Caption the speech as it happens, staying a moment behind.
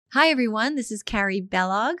Hi, everyone. This is Carrie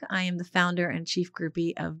Bellog. I am the founder and chief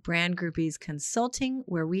groupie of Brand Groupies Consulting,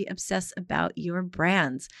 where we obsess about your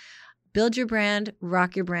brands. Build your brand,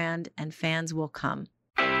 rock your brand, and fans will come.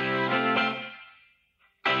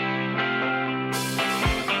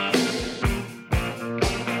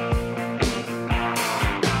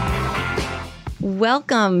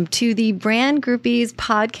 Welcome to the Brand Groupies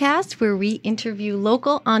podcast, where we interview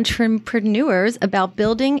local entrepreneurs about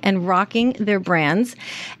building and rocking their brands.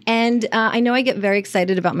 And I know I get very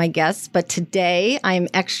excited about my guests, but today I'm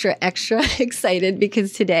extra excited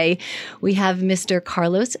because today we have Mr.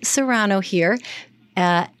 Carlos Serrano here,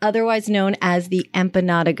 otherwise known as the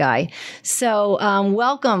Empanada Guy. So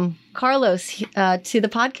welcome, Carlos, to the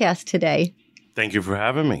podcast today. Thank you for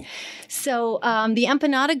having me. So the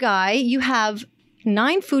Empanada Guy, you have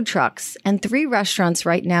 9 food trucks and 3 restaurants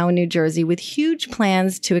right now in New Jersey with huge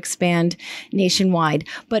plans to expand nationwide.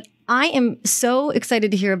 But I am so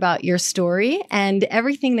excited to hear about your story and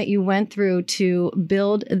everything that you went through to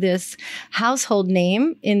build this household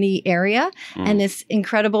name in the area and this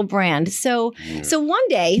incredible brand. So one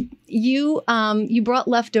day you brought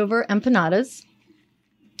leftover empanadas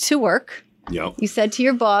to work. Yep. You said to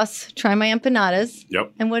your boss, "Try my empanadas."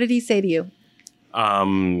 Yep. And what did he say to you?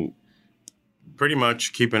 Pretty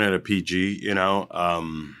much keeping it a PG,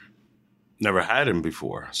 never had him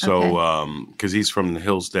before. So, because he's from the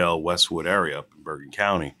Hillsdale, Westwood area up in Bergen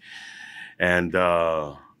County. And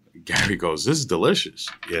Gary goes, "This is delicious,"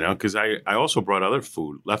 because I also brought other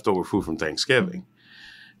food, leftover food from Thanksgiving.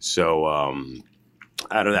 So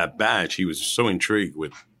out of that batch, he was so intrigued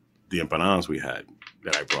with the empanadas we had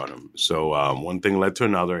that I brought him. So one thing led to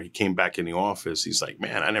another. He came back in the office. He's like,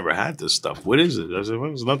 "Man, I never had this stuff. What is it?" I said,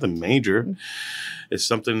 "Well, it's nothing major. It's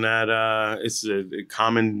something that it's a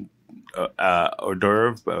common hors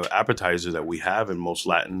d'oeuvre appetizer that we have in most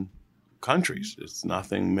Latin countries. It's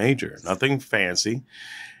nothing major, nothing fancy."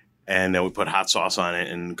 And then we put hot sauce on it,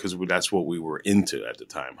 and because that's what we were into at the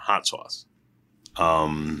time, hot sauce.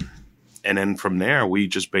 And then from there, we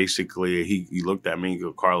just basically, he looked at me and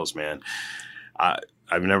go, "Carlos, man,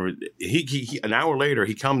 I've never," he an hour later,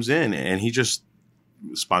 he comes in and he just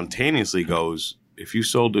spontaneously goes, "If you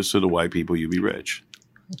sold this to the white people, you'd be rich."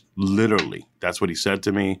 Literally. That's what he said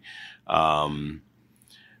to me.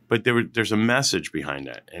 But there's a message behind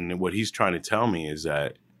that. And what he's trying to tell me is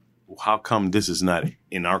that, how come this is not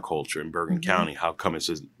in our culture in Bergen County? How come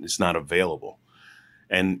it's not available?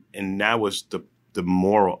 And that was the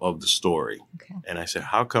moral of the story. Okay. And I said,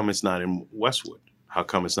 how come it's not in Westwood? How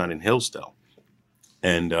come it's not in Hillsdale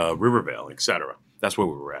and Rivervale, et cetera? That's where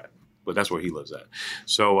we were at, but that's where he lives at.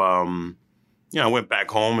 So, I went back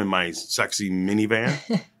home in my sexy minivan,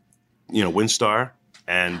 Windstar,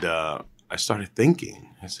 and I started thinking.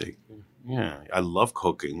 I said, "Yeah, I love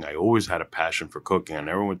cooking. I always had a passion for cooking. I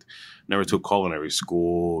never took culinary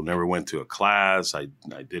school, never went to a class. I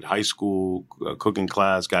did high school cooking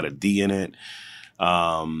class, got a D in it.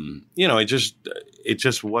 It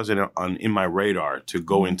just wasn't in my radar to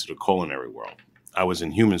go into the culinary world. I was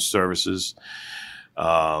in human services,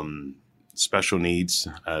 special needs.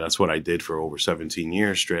 That's what I did for over 17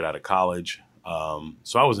 years, straight out of college.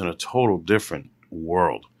 So I was in a total different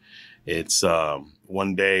world. It's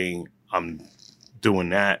one day I'm doing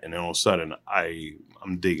that, and then all of a sudden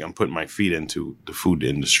I'm putting my feet into the food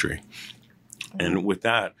industry. And with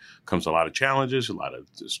that comes a lot of challenges, a lot of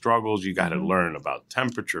struggles. You got to learn about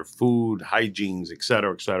temperature, food, hygienes, et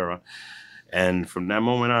cetera, et cetera. And from that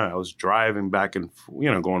moment on, I was driving back and,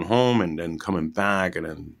 going home and then coming back and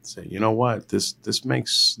then say, you know what, this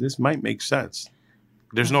might make sense.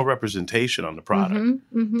 There's no representation on the product.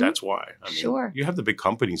 That's why. Sure. You have the big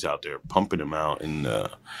companies out there pumping them out in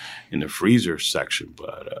the freezer section,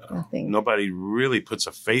 but nobody really puts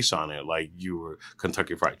a face on it like you were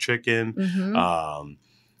Kentucky Fried Chicken,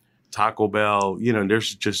 Taco Bell.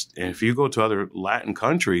 There's just, and if you go to other Latin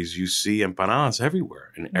countries, you see empanadas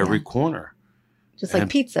everywhere in every corner. Just like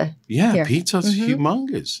pizza. Yeah, here. Pizza's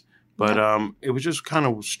humongous. But it was just kind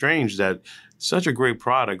of strange that such a great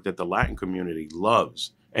product that the Latin community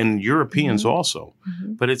loves, and Europeans also.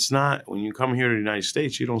 But it's not, when you come here to the United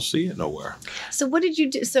States, you don't see it nowhere. So what did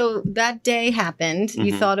you do? So that day happened.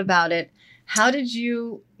 You thought about it. How did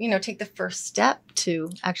you, take the first step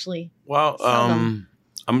to actually sell them?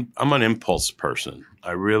 I'm an impulse person.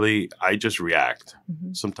 I just react.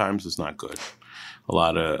 Sometimes it's not good. A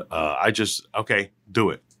lot of, okay,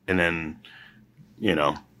 do it. And then,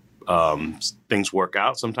 things work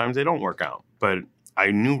out. Sometimes they don't work out. But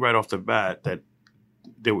I knew right off the bat that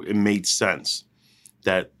it made sense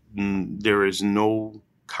that there is no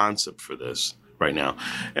concept for this right now.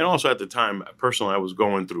 And also at the time, personally, I was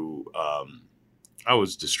going through I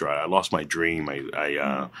was distraught. I lost my dream.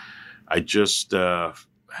 I just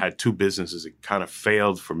had two businesses that kind of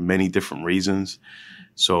failed for many different reasons.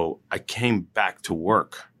 So I came back to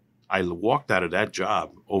work. I walked out of that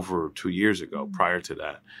job over 2 years ago prior to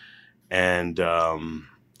that, and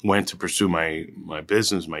went to pursue my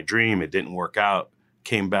business, my dream. It didn't work out.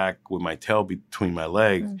 Came back with my tail between my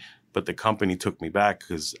legs, but the company took me back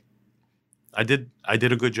because I did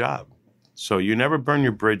a good job. So you never burn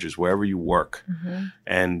your bridges wherever you work,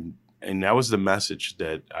 and that was the message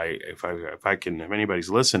that if anybody's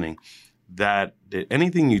listening, that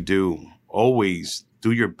anything you do, always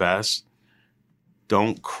do your best.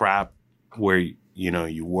 Don't crap where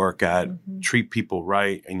you work at. Treat people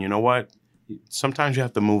right, and you know what? Sometimes you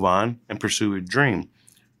have to move on and pursue your dream,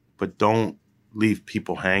 but don't leave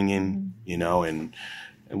people hanging. And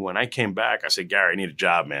when I came back, I said, Gary, I need a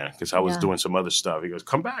job, man, because I was doing some other stuff. He goes,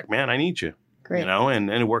 come back, man, I need you. Great. And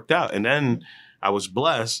it worked out. And then I was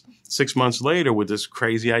blessed 6 months later with this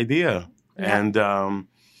crazy idea. Yeah. And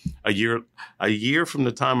a year from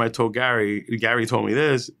the time I told Gary told me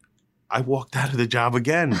this, I walked out of the job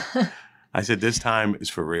again. I said, this time is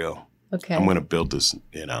for real. Okay. I'm going to build this,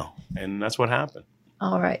 and that's what happened.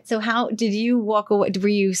 All right. So how did you walk away? Were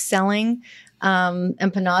you selling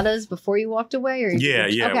empanadas before you walked away? Or yeah.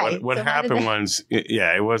 Okay. What happened was,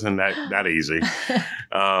 it wasn't that easy.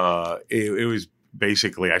 It was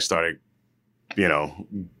basically, I started,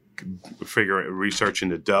 researching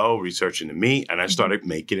the dough, researching the meat, and I started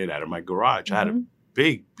making it out of my garage. I had a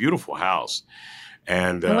big, beautiful house.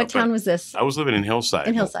 And what town was this? I was living in Hillside.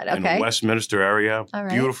 In Hillside, okay. In the Westminster area. All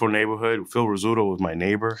right. Beautiful neighborhood. Phil Rizzuto was my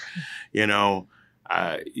neighbor.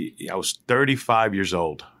 I was 35 years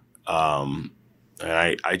old. And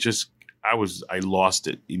I lost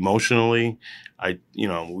it emotionally.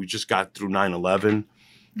 We just got through 9/11.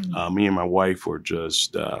 Me and my wife were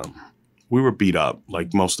just, we were beat up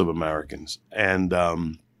like most of Americans. And,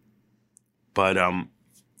 but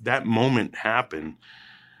that moment happened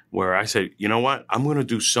where I said, you know what? I'm going to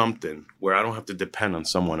do something where I don't have to depend on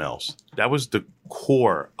someone else. That was the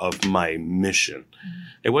core of my mission.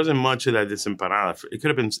 It wasn't much of that this empanada. It could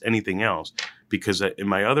have been anything else, because in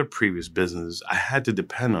my other previous businesses, I had to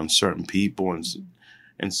depend on certain people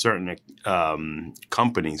and certain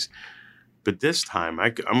companies. But this time,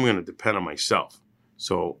 I'm going to depend on myself.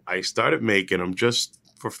 So I started making them just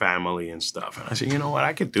for family and stuff. And I said, you know what?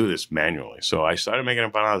 I could do this manually. So I started making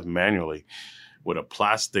empanadas manually with a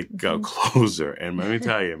plastic closer. And let me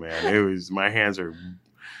tell you, man, my hands were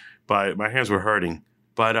hurting.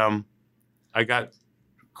 But I got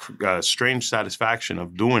strange satisfaction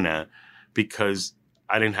of doing that, because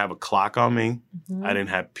I didn't have a clock on me. I didn't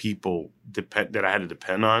have people that I had to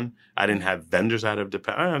depend on. I didn't have vendors I had to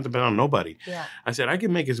depend on. I didn't depend on nobody. Yeah. I said, I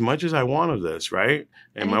can make as much as I want of this, right?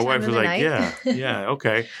 And my wife was like, yeah,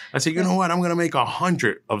 okay. I said, you know what? I'm going to make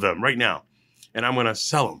 100 of them right now, and I'm going to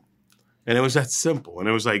sell them. And it was that simple. And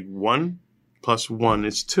it was like 1 + 1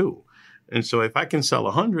 is 2. And so if I can sell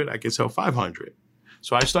 100, I can sell 500.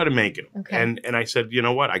 So I started making them. Okay. And I said, you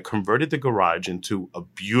know what? I converted the garage into a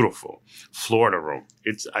beautiful Florida room.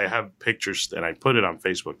 I have pictures, and I put it on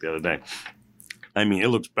Facebook the other day. I mean, it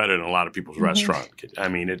looks better than a lot of people's restaurant. I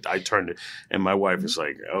mean, I turned it, and my wife is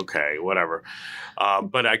like, okay, whatever.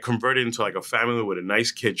 But I converted it into like a family with a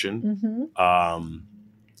nice kitchen.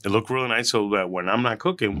 It looked really nice, so that when I'm not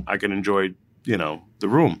cooking, I can enjoy, the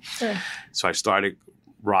room. Sure. So I started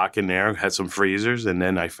rocking there, had some freezers, and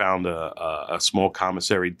then I found a small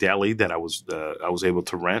commissary deli that I was able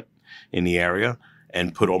to rent in the area,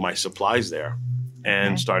 and put all my supplies there,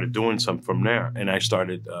 and started doing some from there. And I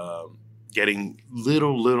started getting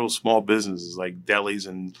little small businesses like delis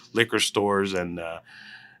and liquor stores, and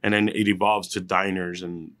then it evolves to diners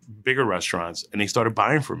and bigger restaurants, and they started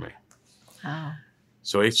buying from me. Wow.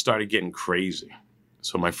 So it started getting crazy.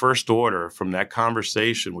 So my first order from that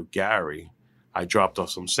conversation with Gary, I dropped off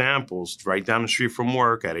some samples right down the street from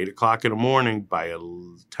work at 8 o'clock in the morning. By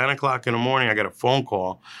 10 o'clock in the morning, I got a phone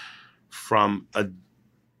call from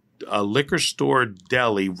a liquor store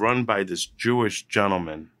deli run by this Jewish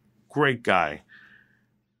gentleman. Great guy.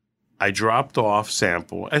 I dropped off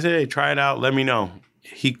sample. I said, hey, try it out. Let me know.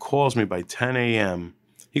 He calls me by 10 a.m.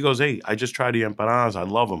 He goes, hey, I just tried the empanadas. I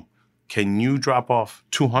love them. Can you drop off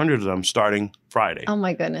 200 of them starting Friday? Oh,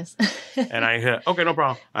 my goodness. And I said, okay, no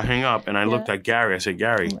problem. I hang up, and I looked at Gary. I said,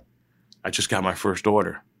 Gary, I just got my first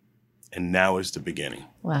order. And now is the beginning.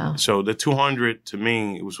 Wow. So the 200, to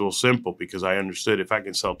me, it was real simple, because I understood if I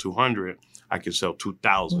can sell 200, I can sell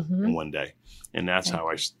 2,000 in one day. And that's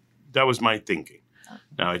how that was my thinking.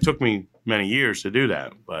 Now, it took me many years to do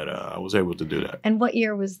that, but I was able to do that. And what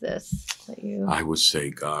year was this that you? I would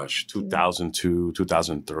say, 2002,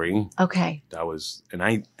 2003. Okay. That was, and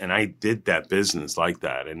I did that business like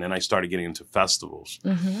that, and then I started getting into festivals,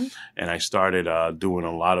 and I started doing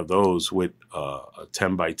a lot of those with a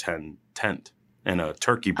 10 by 10 tent and a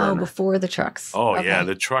turkey burner. Oh, before the trucks. Oh, okay. Yeah,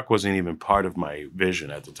 the truck wasn't even part of my vision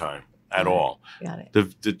at the time at all. Got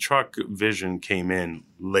it. The truck vision came in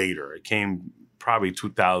later. It came probably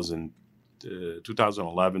 2011,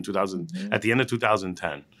 at the end of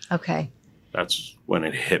 2010. Okay. That's when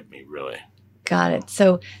it hit me, really. Got it.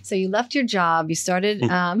 So you left your job. You started.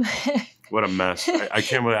 What a mess! I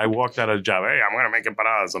can't believe I walked out of the job. Hey, I'm going to make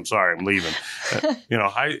empanadas. I'm sorry, I'm leaving.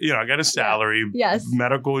 I got a salary, yes,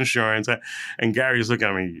 medical insurance, and Gary's looking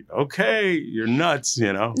at me. Okay, you're nuts.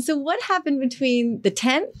 So what happened between the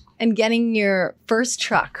tent and getting your first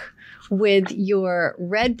truck with your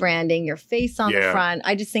red branding, your face on the front?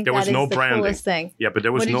 I just think that is the coolest thing. Yeah, but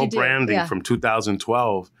there was no branding from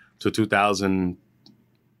 2012 to 2000.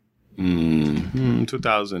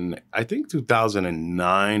 2000, I think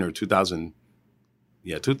 2009 or 2000.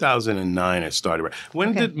 Yeah, 2009 I started.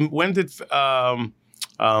 When did not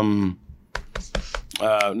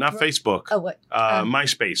Facebook? Oh, what?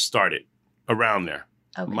 MySpace started around there.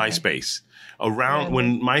 Okay. MySpace. Around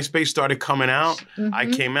when MySpace started coming out, I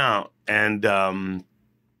came out and I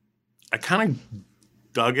kind of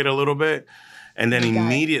dug it a little bit. And then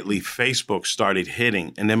immediately Facebook started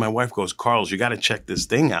hitting. And then my wife goes, Carlos, you got to check this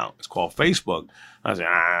thing out. It's called Facebook. I was like,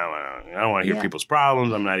 I don't want to hear people's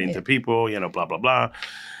problems. I'm not into people, blah, blah, blah.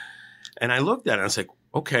 And I looked at it and I was like,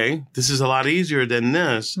 okay, this is a lot easier than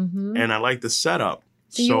this. And I like the setup.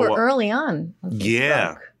 So you were early on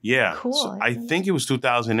Facebook. Yeah. Cool. So I think it was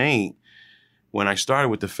 2008 when I started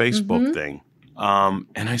with the Facebook thing.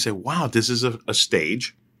 And I said, wow, this is a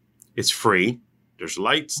stage. It's free. There's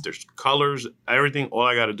lights, there's colors, everything. All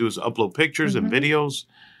I got to do is upload pictures and videos,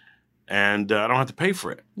 and I don't have to pay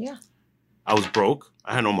for it. Yeah. I was broke.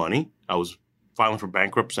 I had no money. I was filing for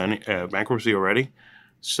bankruptcy already.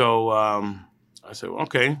 So I said, well,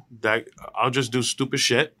 okay, I'll just do stupid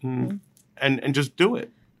shit and just do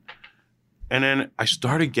it. And then I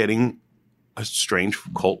started getting a strange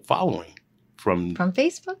cult following from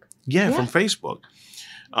Facebook. Yeah, from Facebook.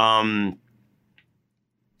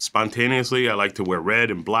 Spontaneously, I like to wear red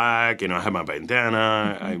and black. I have my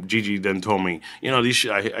bandana. Gigi then told me, these.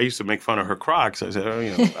 I used to make fun of her Crocs. I said,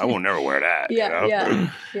 I will never wear that. Yeah.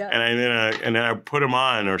 And then I put them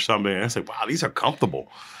on or something. And I said, wow, these are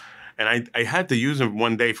comfortable. And I had to use them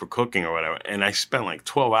one day for cooking or whatever. And I spent like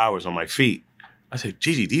 12 hours on my feet. I said,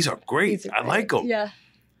 Gigi, these are great. I like them. Yeah.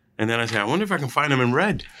 And then I said, I wonder if I can find them in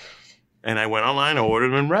red. And I went online and ordered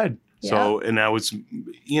them in red. So, and I was,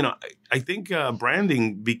 I think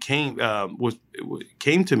branding came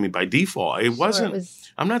to me by default. It wasn't,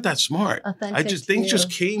 I'm not that smart. Things just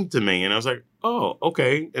came to me and I was like, oh,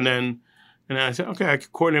 okay. And then I said, okay, I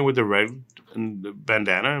could coordinate with the red and the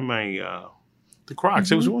bandana and the Crocs.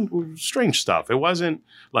 It was strange stuff. It wasn't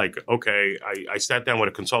like, okay, I sat down with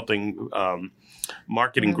a consulting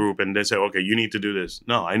marketing group and they said, okay, you need to do this.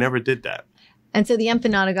 No, I never did that. And so the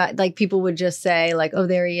Empanada guy, like people would just say like, oh,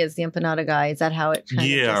 there he is, the Empanada guy. Is that how it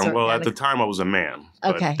well, at the time I was a man.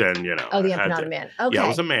 Okay. But then, Oh, the Empanada man. Okay. Yeah, I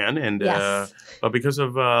was a man. And but because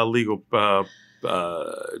of legal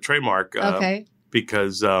trademark.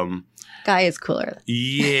 Because. Guy is cooler.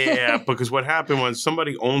 Yeah, because what happened was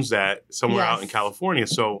somebody owns that somewhere out in California.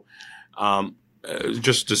 So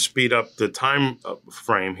just to speed up the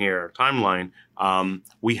timeline, I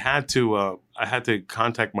had to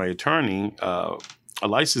contact my attorney, a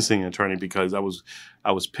licensing attorney, because I was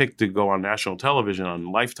picked to go on national television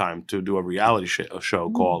on Lifetime to do a reality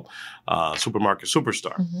show called Supermarket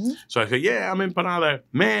Superstar. So I said, yeah, I'm Empanada.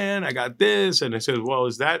 Man, I got this. And they said, well,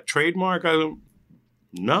 is that trademark? I said,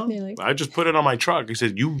 no, I just put it on my truck. He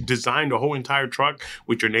said, you designed a whole entire truck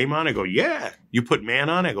with your name on it? I go, yeah. You put man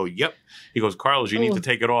on it? I go, yep. He goes, Carlos, you need to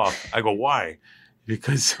take it off. I go, why?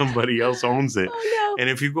 Because somebody else owns it. Oh, no. And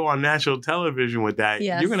if you go on national television with that,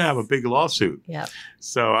 you're going to have a big lawsuit. Yeah.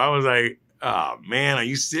 So I was like, oh, man, are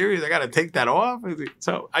you serious? I got to take that off?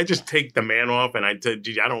 So I just take the man off and I said,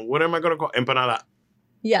 Gigi, what am I going to call? Empanada.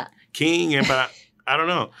 Yeah. King, Empanada. I don't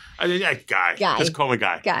know. Guy. Just call me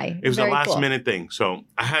Guy. Guy. It was a last minute thing. So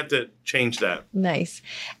I had to change that. Nice.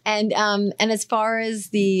 And as far as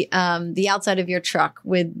the outside of your truck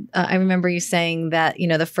I remember you saying that,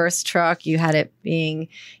 the first truck you had it being,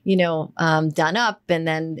 done up and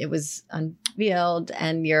then it was unveiled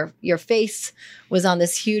and your face was on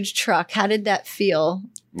this huge truck. How did that feel?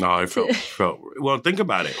 No, I felt well, think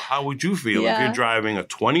about it. How would you feel if you're driving a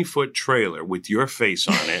 20-foot trailer with your face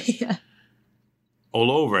on it? all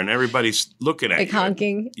over, and everybody's looking at Like you.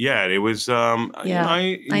 honking. Yeah, it was. Yeah,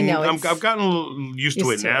 I know. I've gotten a little used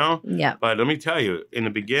to it now. Yeah. But let me tell you, in the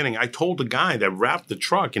beginning, I told the guy that wrapped the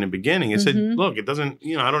truck in the beginning, I said, look, it doesn't,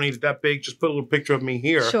 I don't need it that big. Just put a little picture of me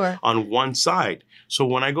here on one side. So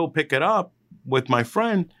when I go pick it up with my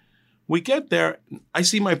friend, we get there, I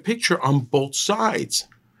see my picture on both sides.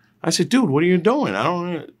 I said, dude, what are you doing?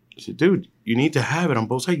 I said, dude, you need to have it on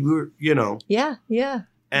both sides. Yeah, yeah.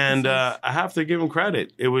 And I have to give him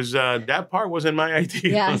credit. It was that part wasn't my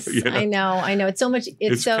idea. Yes, I know. It's so much.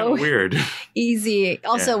 It's so weird. Easy.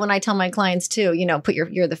 Also, when I tell my clients too,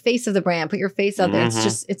 you're the face of the brand. Put your face out there.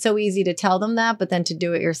 It's so easy to tell them that, but then to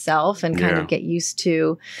do it yourself and kind of get used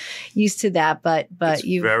to that. But it's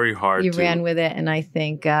very hard. You ran with it, and I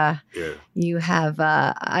think you have.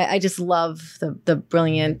 I just love the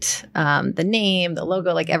brilliant the name, the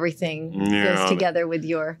logo, like everything goes together with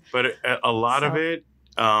your. But a lot of it.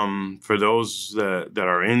 For those that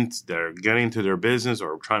are getting into their business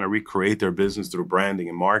or trying to recreate their business through branding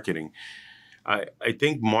and marketing, I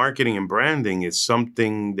think marketing and branding is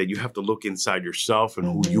something that you have to look inside yourself and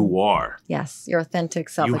who you are. Yes, your authentic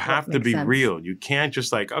self. You have to be real. You can't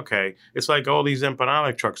just it's like all these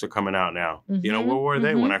Empanada trucks are coming out now. Where were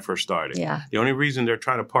they when I first started? Yeah. The only reason they're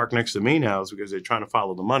trying to park next to me now is because they're trying to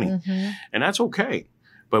follow the money. And that's okay.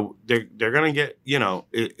 But they're going to get,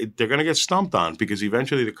 they're going to get stumped on because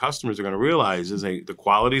eventually the customers are going to realize the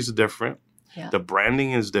quality is different, the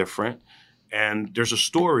branding is different, and there's a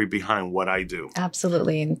story behind what I do.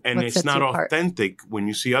 Absolutely. And it's not authentic when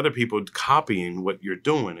you see other people copying what you're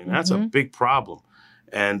doing, and that's a big problem.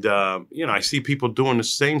 And, I see people doing the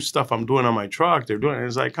same stuff I'm doing on my truck. They're doing it.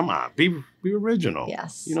 It's like, come on, be original.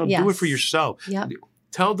 Yes. Do it for yourself. Yep.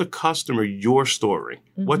 Tell the customer your story.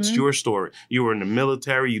 What's your story? You were in the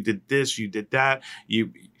military. You did this. You did that.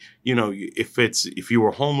 If you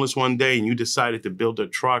were homeless one day and you decided to build a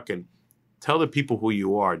truck, and tell the people who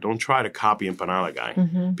you are. Don't try to copy Empanada Guy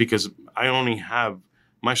because I only have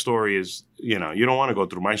my story is you don't want to go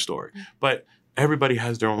through my story, but everybody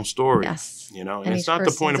has their own story. Yes. And it's not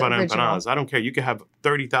the point about empanadas. I don't care. You can have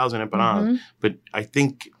 30,000 empanadas, but I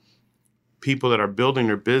think people that are building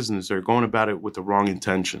their business are going about it with the wrong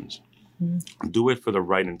intentions. Do it for the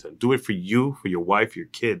right intent. Do it for you, for your wife, your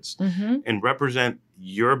kids, and represent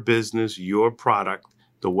your business, your product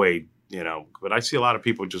the way, But I see a lot of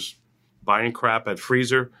people just buying crap at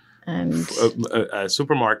freezer and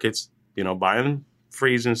supermarkets, buying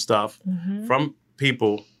freezing stuff from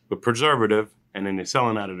people with preservative, and then they're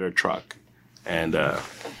selling out of their truck. And, and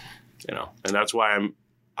that's why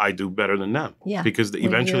I do better than them. Yeah. Because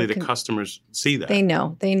eventually the customers see that. They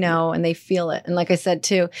know, and they feel it. And like I said,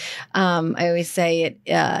 too, I always say it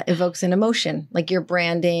evokes an emotion, like your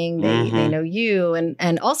branding, they know you.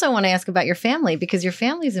 And also I want to ask about your family because your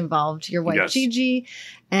family's involved, your wife, Gigi.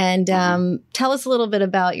 And tell us a little bit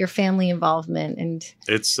about your family involvement. And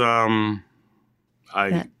it's, Empanada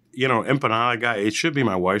Guy, it should be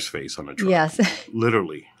my wife's face on the truck. Yes.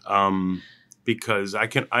 Literally. Because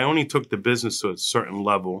I only took the business to a certain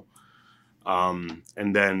level. And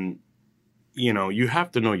then, you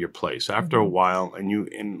have to know your place after a while. And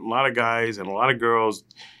a lot of guys and a lot of girls,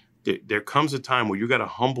 there comes a time where you got to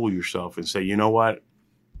humble yourself and say, you know what?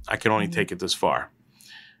 I can only take it this far.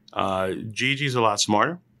 Gigi's a lot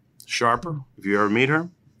smarter, sharper. If you ever meet her,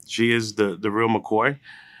 she is the real McCoy.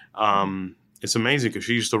 It's amazing because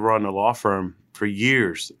she used to run a law firm for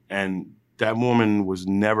years, and that woman was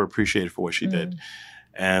never appreciated for what she did.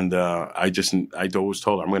 And I always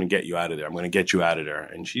told her, I'm going to get you out of there. I'm going to get you out of there.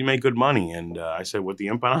 And she made good money. And I said, with the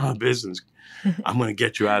empanada business, I'm going to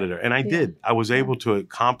get you out of there. And I did. I was able to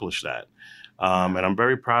accomplish that. And I'm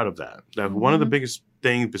very proud of that. One of the biggest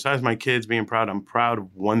things, besides my kids being proud, I'm proud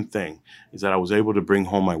of one thing, is that I was able to bring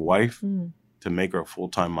home my wife to make her a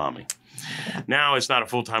full-time mommy. Yeah. Now it's not a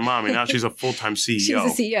full-time mommy. Now she's a full-time CEO. She's a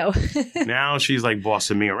CEO. Now she's like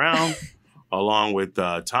bossing me around. Along with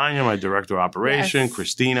Tanya, my director of operation,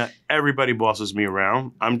 Christina, everybody bosses me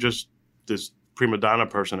around. I'm just this prima donna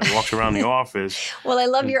person that walks around the office. Well, I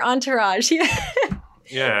love your entourage.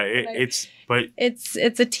 Yeah, it's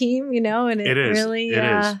a team, and it is. Really it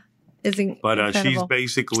is. Is incredible. But she's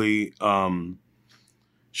basically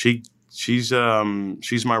she's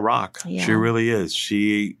my rock. Yeah. She really is.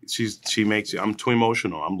 She makes it. I'm too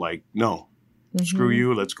emotional. I'm like, no. Screw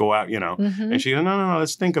you, let's go out, And she goes, no,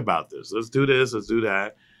 let's think about this. Let's do this, let's do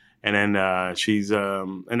that. And then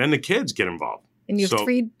and then the kids get involved. And you have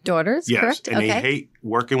 3 daughters, correct? And they hate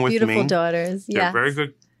working with me. Beautiful daughters, They're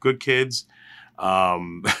very good kids,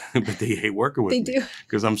 but they hate working with me. They do.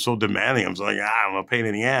 Because I'm so demanding. I'm so like, I'm a pain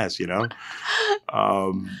in the ass,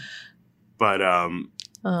 But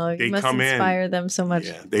Oh, you They must come inspire them so much.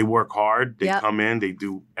 Yeah, they work hard. They Yep. come in. They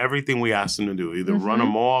do everything we ask them to do. Either run a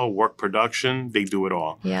mall, work production. They do it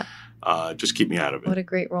all. Yeah. Just keep me out of it. What a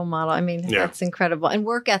great role model. I mean, that's incredible. And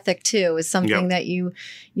work ethic too is something that you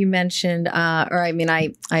mentioned,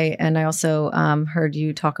 I also heard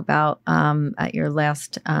you talk about at your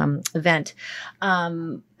last event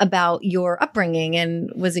about your upbringing.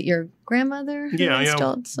 And was it your grandmother who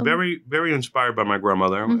instilled some? Very, very inspired by my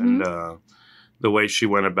grandmother and the way she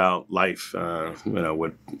went about life.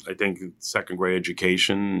 With, I think, second grade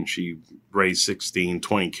education, she raised 16,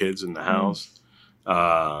 20 kids in the house.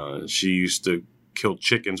 She used to kill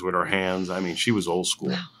chickens with her hands. I mean, she was old school.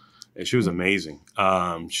 Wow. And she was amazing.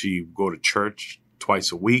 She would go to church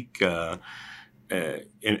twice a week.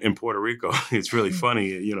 In Puerto Rico, it's really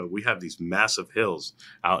funny. We have these massive hills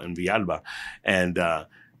out in Villalba, and to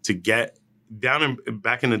get down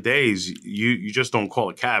back in the days, you just don't call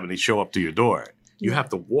a cab and they show up to your door. You have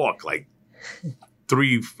to walk like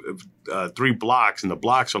three blocks, and the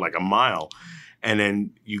blocks are like a mile. And then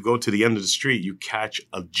you go to the end of the street, you catch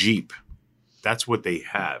a Jeep. That's what they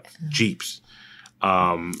have, Jeeps.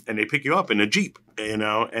 And they pick you up in a Jeep, and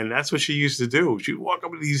that's what she used to do. She'd walk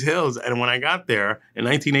up these hills. And when I got there in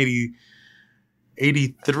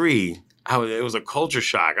 1983, it was a culture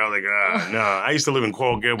shock. I was like, no. I used to live in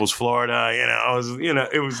Coral Gables, Florida.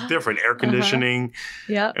 It was different, air conditioning.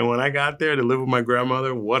 Yeah. And when I got there to live with my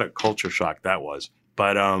grandmother, what a culture shock that was.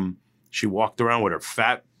 But she walked around with her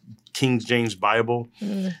fat King James Bible,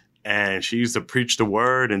 and she used to preach the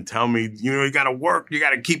word and tell me, you got to work, you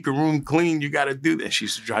got to keep your room clean, you got to do that. She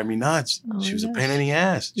used to drive me nuts. She was a pain in the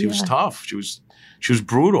ass. She was tough. She was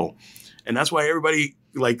brutal, and that's why everybody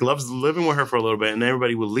loves living with her for a little bit, and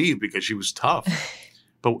everybody would leave because she was tough.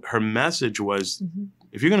 But her message was,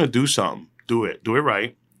 if you're gonna do something, do it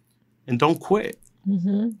right, and don't quit,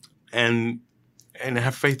 and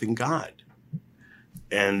have faith in God,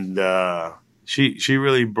 and. She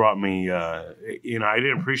really brought me, I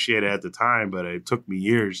didn't appreciate it at the time, but it took me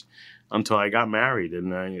years until I got married.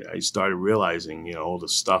 And I started realizing, all the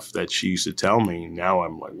stuff that she used to tell me. Now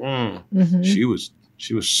I'm like, she was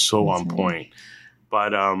so on point.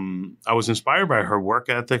 But I was inspired by her work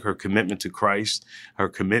ethic, her commitment to Christ, her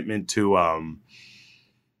commitment to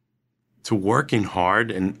working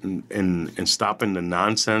hard and stopping the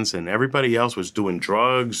nonsense. And everybody else was doing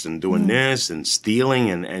drugs and doing this and stealing.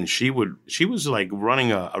 And she was like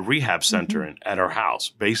running a rehab center at her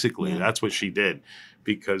house. Basically, that's what she did,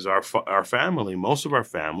 because our family, most of our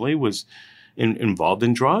family was involved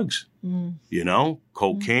in drugs,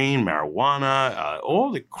 cocaine, marijuana,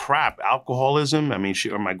 all the crap, alcoholism. I mean,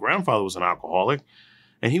 my grandfather was an alcoholic,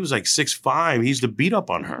 and he was like 6'5". He used to beat up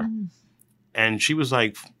on her. And she was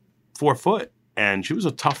like 4 foot, and she was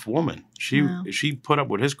a tough woman. She put up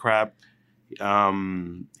with his crap.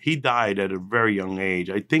 He died at a very young age.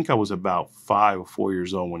 I think I was about 5 or 4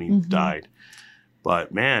 years old when he died.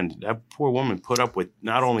 But man, that poor woman put up with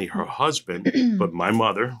not only her husband, but my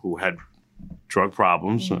mother, who had drug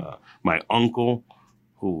problems, my uncle,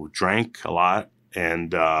 who drank a lot,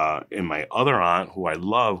 and my other aunt, who I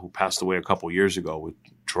love, who passed away a couple years ago with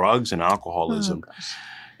drugs and alcoholism. Oh,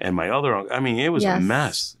 and my other, it was a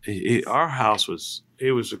mess. Our house was a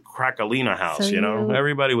Crackalina house, so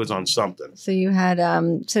everybody was on something. So you had,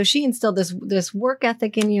 so she instilled this work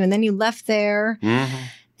ethic in you, and then you left there.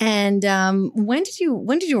 And when did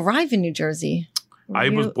you arrive in New Jersey? I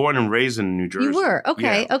was born and raised in New Jersey. You were?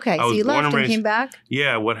 Okay, yeah. Okay. So you left and came back?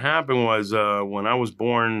 Yeah, what happened was when I was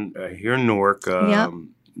born here in Newark,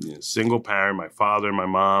 single parent, my father and my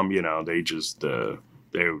mom, they just...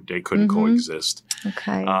 They couldn't coexist.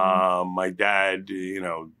 Okay. My dad,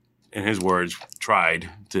 in his words, tried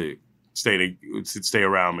to stay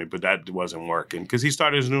around me, but that wasn't working because he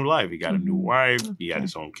started his new life. He got a new wife. He had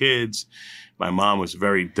his own kids. My mom was a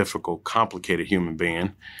very difficult, complicated human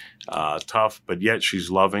being, tough, but yet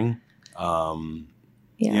she's loving.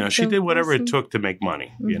 She did whatever it took to make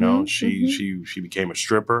money. She became a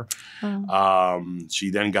stripper. She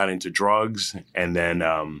then got into drugs, and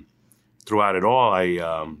then. Throughout it all,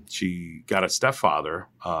 she got a stepfather.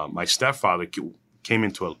 My stepfather came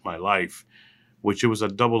into my life, which it was a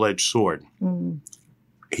double-edged sword.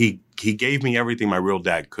 He gave me everything my real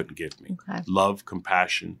dad couldn't give me. Okay. Love,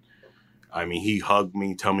 compassion. He hugged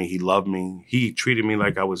me, told me he loved me. He treated me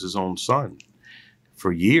like I was his own son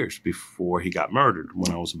for years before he got murdered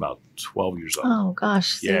when I was about 12 years old. Oh,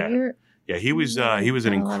 gosh. So he was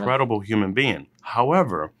an incredible human being.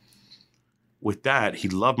 However, with that, he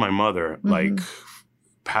loved my mother like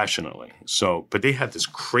passionately. So, but they had this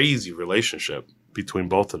crazy relationship between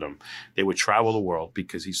both of them. They would travel the world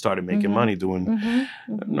because he started making money doing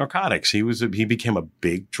narcotics. He became a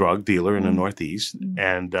big drug dealer in the Northeast,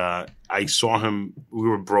 and I saw him. We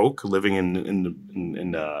were broke, living in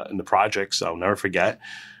the projects. I'll never forget.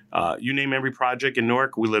 You name every project in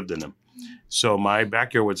Newark, we lived in them. So my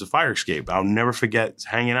backyard was a fire escape. I'll never forget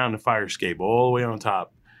hanging out in the fire escape all the way on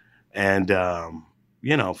top, and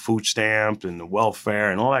food stamp and the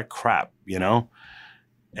welfare and all that crap,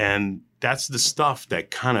 and that's the stuff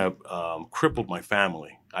that kind of crippled my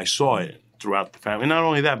family. I saw it throughout the family. Not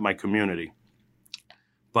only that, my community.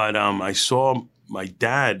 But I saw my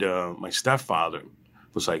dad, my stepfather,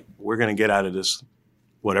 was like, we're going to get out of this,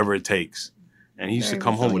 whatever it takes. And he used to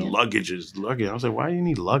come home with luggage. I was like, why do you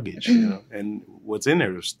need luggage? And what's in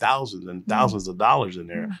there? There's thousands and thousands of dollars in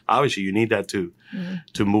there. Obviously, you need that to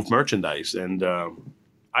move merchandise. And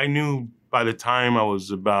I knew by the time I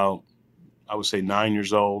was about, I would say 8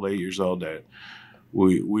 years old, that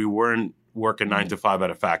we weren't working 9 to 5 at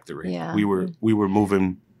a factory. Yeah. We were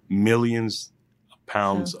moving millions of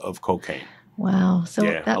pounds of cocaine. Wow. So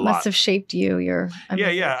that must have shaped you.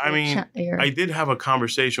 I did have a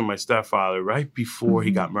conversation with my stepfather right before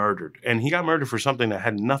he got murdered. And he got murdered for something that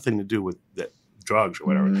had nothing to do with drugs or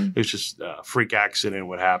whatever. It was just a freak accident,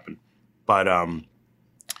 what happened. But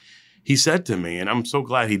he said to me, and I'm so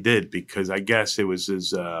glad he did, because I guess it was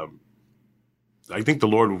his... I think the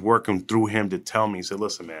Lord was working through him to tell me, he said,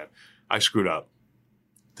 listen, man, I screwed up.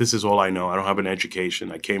 This is all I know. I don't have an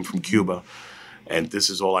education. I came from Cuba, and this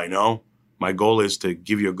is all I know. My goal is to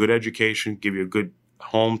give you a good education, give you a good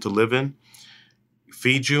home to live in,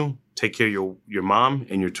 feed you, take care of your mom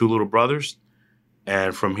and your 2 little brothers.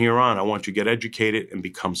 And from here on, I want you to get educated and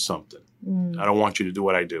become something. I don't want you to do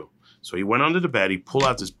what I do. So he went under the bed. He pulled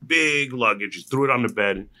out this big luggage. He threw it on the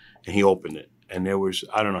bed, and he opened it. And there was,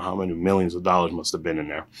 I don't know how many millions of dollars must have been in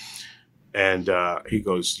there. And he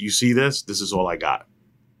goes, you see this? This is all I got.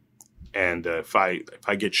 And if I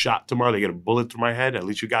get shot tomorrow, they get a bullet through my head, at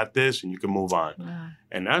least you got this and you can move on. Wow.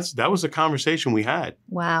 And that was the conversation we had.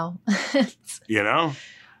 Wow.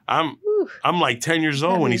 I'm like 10 years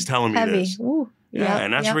old when he's telling me this. Ooh. Yeah,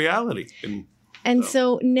 and that's reality. And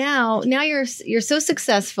so now you're so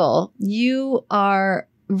successful. You are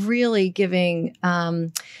really giving,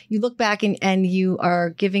 you look back and you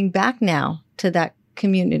are giving back now to that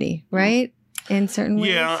community, right? In certain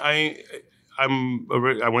ways. Yeah,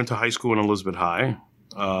 I went to high school in Elizabeth High.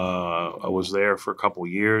 I was there for a couple of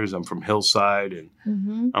years. I'm from Hillside, and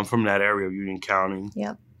I'm from that area of Union County.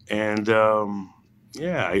 Yep. And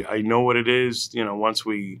I know what it is. Once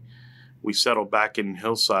we settled back in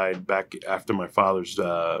Hillside, back after my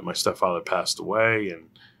stepfather passed away, and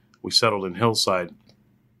we settled in Hillside.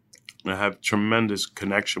 I have tremendous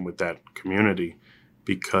connection with that community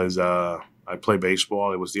because I play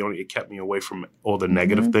baseball. It kept me away from all the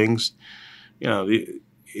negative things.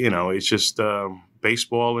 It's just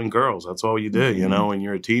baseball and girls. That's all you did, when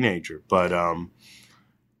you're a teenager. But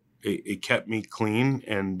it kept me clean.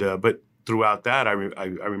 And but throughout that, I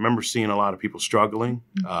remember seeing a lot of people struggling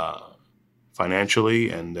financially,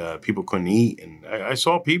 and people couldn't eat. And I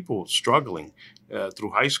saw people struggling through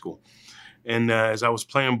high school. And as I was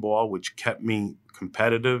playing ball, which kept me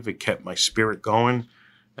competitive, it kept my spirit going.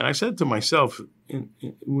 And I said to myself,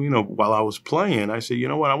 while I was playing, I said, you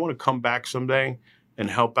know what, I want to come back someday and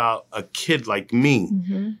help out a kid like me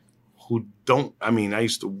who I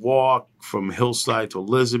used to walk from Hillside to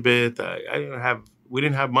Elizabeth. We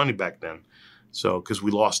didn't have money back then. So, because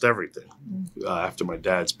we lost everything after my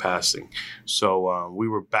dad's passing. So we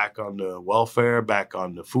were back on the welfare, back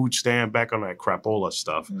on the food stamp, back on that crapola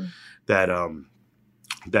stuff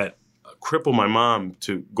that crippled my mom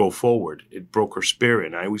to go forward. It broke her spirit.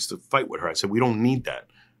 And I used to fight with her. I said, we don't need that.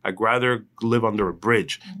 I'd rather live under a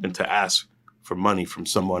bridge than to ask for money from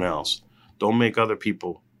someone else. Don't make other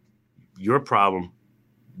people your problem,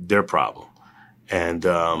 their problem. And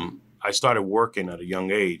I started working at a young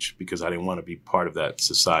age because I didn't want to be part of that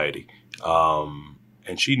society.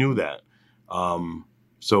 And she knew that.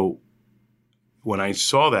 So when I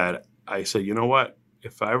saw that, I said, you know what?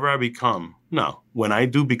 If when I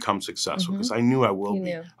do become successful, because I knew I will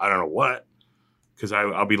be. I don't know what, because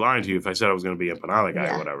I'll be lying to you if I said I was going to be an Empanada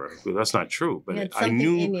guy or whatever. Well, that's not true. But I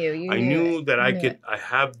knew that I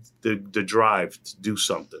have the drive to do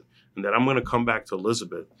something, and that I'm going to come back to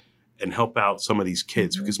Elizabeth and help out some of these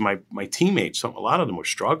kids because my teammates, a lot of them were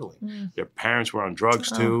struggling. Their parents were on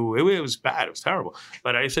drugs too. It was bad. It was terrible.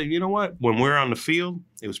 But I said, you know what? When we're on the field,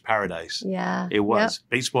 it was paradise. Yeah. It was. Yep.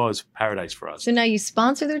 Baseball is paradise for us. So now you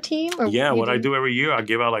sponsor their team? Or what I do every year, I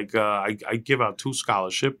give out I give out 2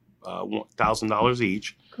 scholarship $1,000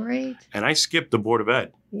 each. Great. And I skip the Board of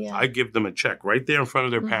Ed. Yeah. I give them a check right there in front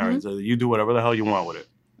of their parents. You do whatever the hell you want with it,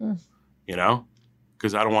 you know,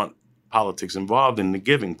 because I don't want politics involved in the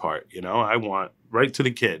giving part. You know, I want right to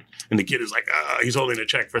the kid. And the kid is like, he's holding a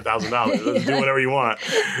check for $1,000. Let's do whatever you want.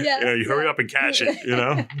 Yeah. You know, you hurry up and cash it, you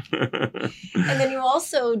know. And then you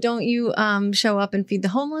also, don't you show up and feed the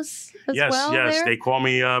homeless as well? Yes. There? They call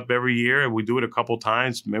me up every year. We do it a couple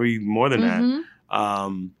times, maybe more than that.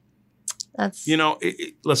 That's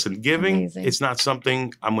listen, giving, amazing. It's not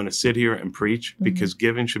something I'm going to sit here and preach because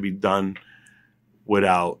giving should be done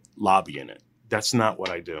without lobbying it. That's not what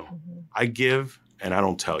I do. I give and I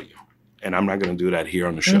don't tell you. And I'm not going to do that here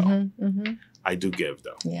on the show. I do give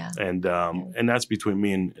though. Yeah. And that's between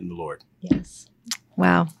me and the Lord. Yes.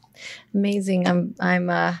 Wow. Amazing.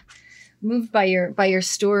 I'm moved by your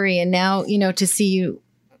story, and now, to see you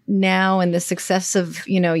now and the success of,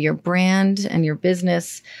 your brand and your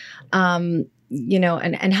business, and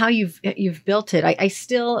how you've built it. I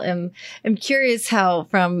still am curious how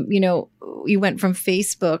from, you went from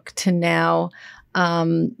Facebook to now,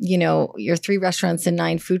 your 3 restaurants and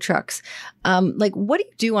 9 food trucks. Like, what do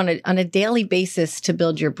you do on a daily basis to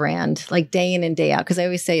build your brand, like day in and day out? Because I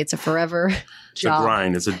always say it's a forever job. It's a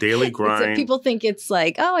grind. It's a daily grind. People think it's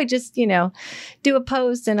like, oh, I just, do a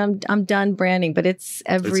post and I'm done branding, but it's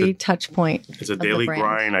every touch point. It's a daily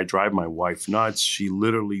grind. I drive my wife nuts. She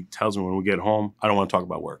literally tells me when we get home, I don't want to talk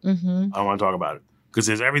about work. I don't want to talk about it because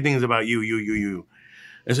everything is about you.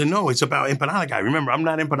 I said, no, it's about Empanada Guy. Remember, I'm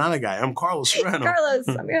not Empanada Guy. I'm Carlos Serrano. Carlos,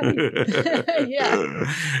 I'm here. Yeah.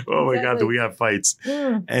 Oh, my God, do we have fights?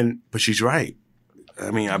 But she's right.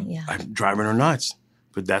 I mean, I'm driving her nuts.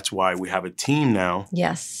 But that's why we have a team now.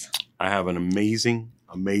 Yes. I have an amazing,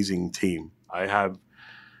 amazing team. I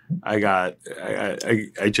got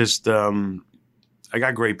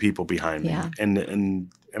great people behind me. Yeah.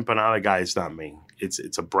 And Empanada Guy is not me.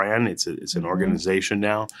 It's a brand. It's an organization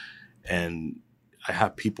now. And I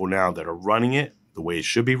have people now that are running it the way it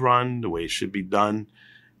should be run, the way it should be done.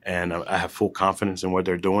 And I have full confidence in what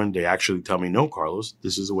they're doing. They actually tell me, no, Carlos,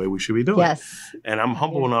 this is the way we should be doing it. Yes. And I'm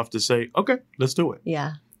humble enough to say, okay, let's do it.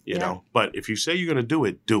 Yeah. You know, but if you say you're going to do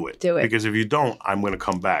it, do it. Do it. Because if you don't, I'm going to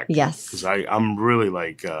come back. Yes. Because I'm really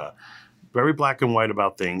like very black and white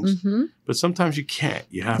about things. But sometimes you can't.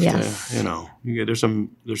 You have to,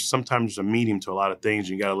 there's sometimes a medium to a lot of things.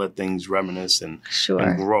 You got to let things reminisce and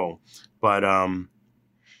grow. But I'm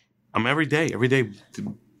every day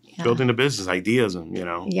building the business, ideas, and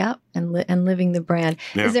Yep, and living the brand.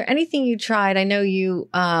 Yeah. Is there anything you tried? I know you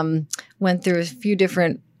went through a few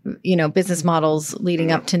different business models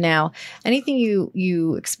leading up to now. Anything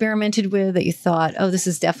you experimented with that you thought, oh, this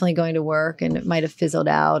is definitely going to work, and it might have fizzled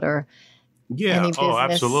out, or any business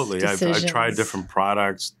absolutely. I've tried different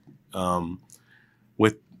products.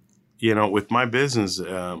 With my business.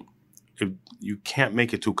 You can't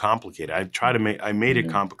make it too complicated. I made it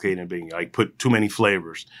complicated, being like put too many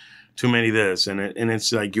flavors, too many this, and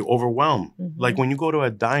it's like you overwhelm. Like when you go to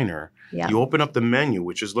a diner, you open up the menu,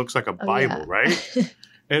 which looks like a Bible, right?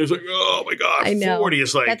 And it's like, oh my God, I know. 40.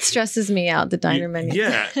 It's like that stresses me out. The diner menu.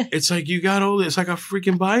 Yeah, it's like you got all this. It's like a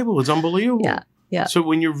freaking Bible. It's unbelievable. Yeah. So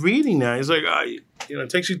when you're reading that, it's like it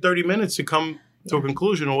takes you 30 minutes to come to a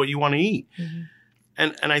conclusion on what you want to eat.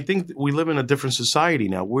 And I think we live in a different society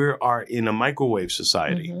now. We are in a microwave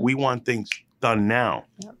society. We want things done now.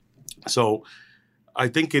 Yep. So I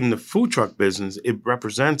think in the food truck business, it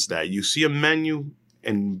represents that. You see a menu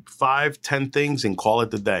and 5-10 things and call it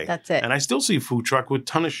the day. That's it. And I still see food truck with a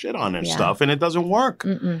ton of shit on it and stuff, and it doesn't work.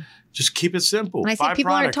 Just keep it simple. And I see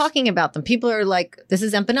people aren't talking about them. People are like, this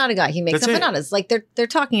is Empanada Guy. He makes empanadas. Like they're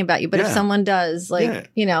talking about you. But if someone does 5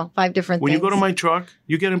 different when things. you go to my truck,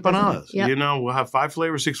 you get empanadas. Yep. We'll have 5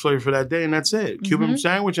 flavors, 6 flavors for that day, and that's it. Cuban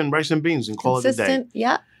sandwich and rice and beans, and call it a day.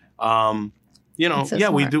 Yeah. We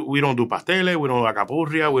don't do pasteles, we don't do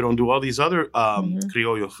acapurria, we don't do all these other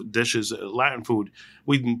criollo dishes, Latin food.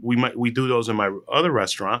 We do those in my other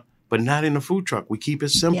restaurant, but not in the food truck. We keep it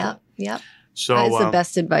simple. Yeah. So that's the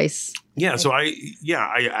best advice. Yeah. So I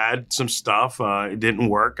add some stuff. It didn't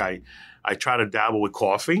work. I try to dabble with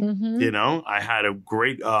coffee. I had a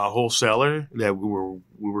great wholesaler that we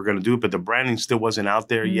were going to do, but the branding still wasn't out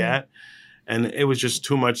there yet. And it was just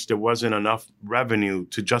too much. There wasn't enough revenue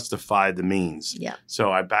to justify the means. Yeah.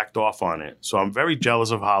 So I backed off on it. So I'm very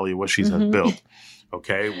jealous of Holly, what she's built.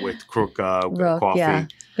 Okay, with Crook coffee. Yeah.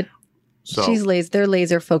 But they're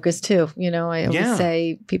laser focused too. I always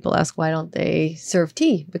say, people ask, why don't they serve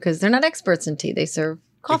tea? Because they're not experts in tea. They serve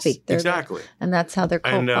coffee. Exactly. And that's how their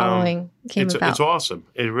cult following came about. It's awesome.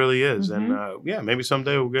 It really is. And maybe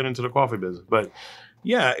someday we'll get into the coffee business. But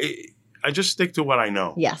I just stick to what I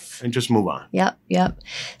know. Yes. And just move on. Yep.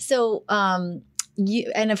 So,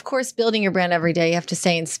 and of course, building your brand every day, you have to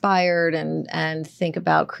stay inspired and think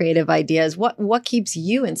about creative ideas. What keeps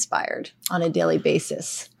you inspired on a daily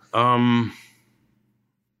basis? My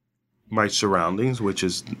surroundings, which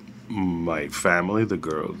is my family,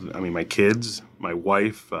 my kids, my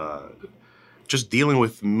wife, just dealing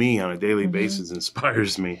with me on a daily basis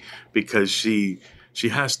inspires me, because she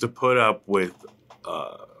has to put up with,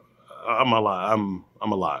 I'm a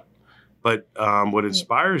lot. But what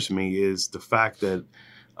inspires me is the fact that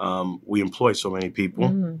we employ so many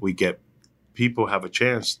people. People have a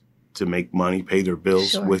chance to make money, pay their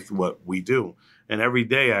bills with what we do. And every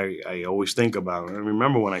day I always think about it. I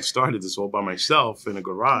remember when I started this all by myself in a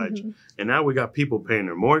garage, and now we got people paying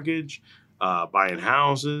their mortgage, buying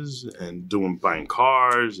houses, and buying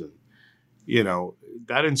cars, and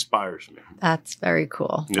that inspires me. That's very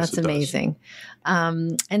cool. Yes, That's amazing.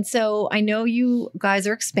 And so I know you guys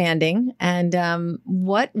are expanding, and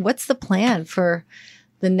what's the plan for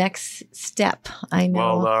the next step? I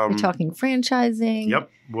know you're talking franchising. Yep.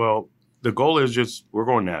 Well, the goal is we're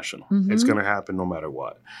going national. It's going to happen no matter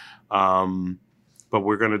what. But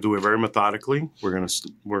we're going to do it very methodically. We're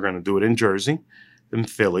going to do it in Jersey, in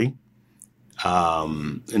Philly,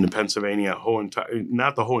 in the Pennsylvania,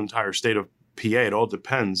 not the whole entire state of PA. It all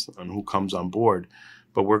depends on who comes on board.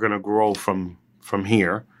 But we're going to grow from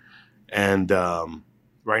here. And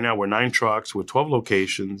right now we're 9 trucks with 12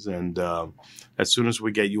 locations. And as soon as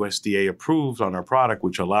we get USDA approved on our product,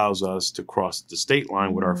 which allows us to cross the state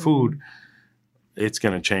line with our food, it's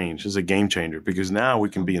going to change. It's a game changer, because now we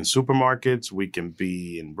can be in supermarkets, we can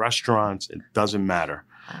be in restaurants. It doesn't matter.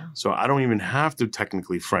 Wow. So I don't even have to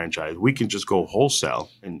technically franchise. We can just go wholesale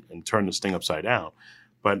and turn this thing upside down.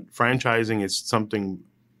 But franchising is something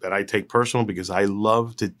that I take personal, because I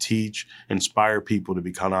love to inspire people to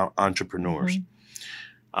become entrepreneurs.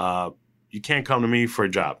 You can't come to me for a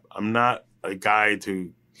job. I'm not a guy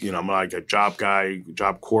I'm like a job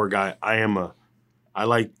core guy. I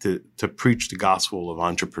like to preach the gospel of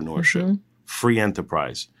entrepreneurship, free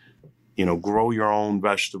enterprise. Grow your own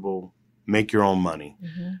vegetable, make your own money.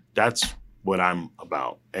 That's what I'm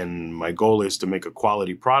about. And my goal is to make a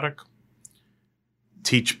quality product,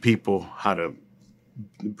 teach people how to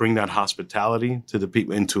bring that hospitality to the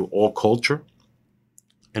people, into all culture.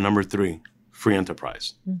 And number 3, free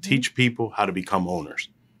enterprise. Teach people how to become owners.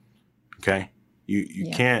 Okay?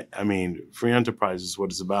 You can't, free enterprise is what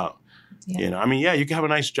it's about. Yeah. You can have a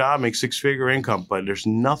nice job, make 6-figure income, but there's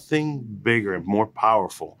nothing bigger and more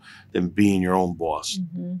powerful than being your own boss.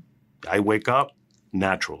 I wake up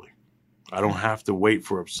naturally. I don't have to wait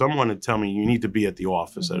for someone to tell me you need to be at the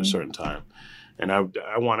office at a certain time. And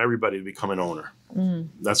I want everybody to become an owner.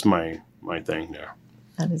 That's my thing there.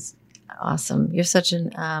 That is awesome. You're such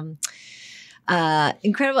an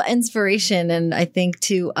incredible inspiration. And I think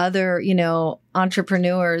to other,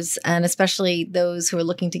 entrepreneurs, and especially those who are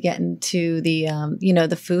looking to get into the,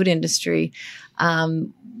 the food industry.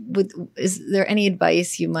 Is there any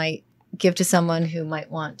advice you might give to someone who might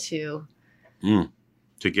want to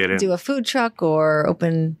get in, do a food truck or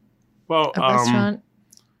open a restaurant?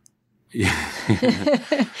 Yeah,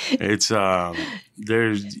 it's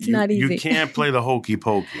not easy. You can't play the hokey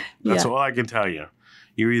pokey. That's all I can tell you.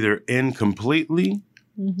 You're either in completely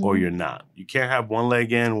or you're not. You can't have one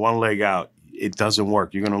leg in, one leg out. It doesn't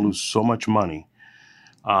work. You're going to lose so much money.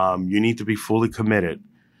 You need to be fully committed.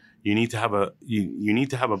 You need to have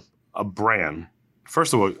a brand.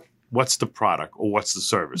 First of all, what's the product or what's the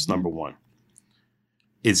service? Number 1,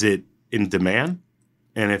 is it in demand?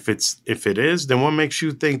 And if it is, then what makes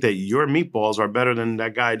you think that your meatballs are better than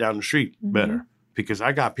that guy down the street? Better. Because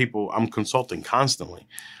I got people I'm consulting constantly.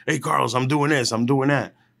 Hey, Carlos, I'm doing this, I'm doing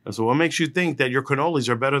that. And so what makes you think that your cannolis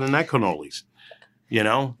are better than that cannolis?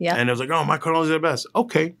 Yeah. And it was like, oh, my cannolis are the best.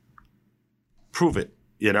 Okay. Prove it,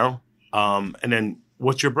 And then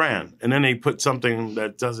what's your brand? And then they put something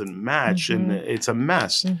that doesn't match and it's a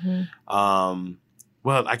mess.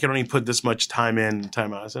 Well, I can only put this much time in,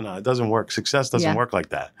 time out. I said, no, it doesn't work. Success doesn't work like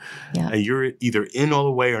that. Yeah. And you're either in all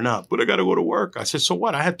the way or not. But I got to go to work. I said, so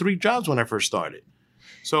what? I had 3 jobs when I first started.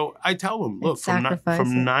 So I tell them, look,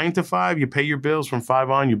 from 9 to 5, you pay your bills. From 5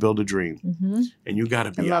 on, you build a dream. And you got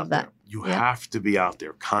to be out there. You have to be out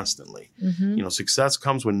there constantly. Success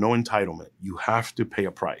comes with no entitlement. You have to pay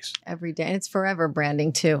a price. Every day. And it's forever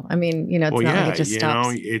branding too. It's not like it just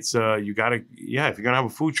stops. It's, you got to, if you're going to have a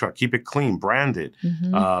food truck, keep it clean, brand it,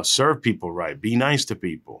 serve people right, be nice to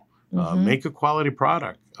people, make a quality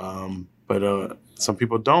product. But some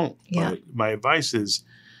people don't. Yeah. But my advice is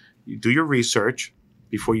you do your research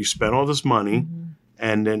before you spend all this money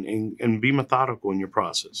and then and be methodical in your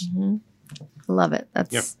process. Love it.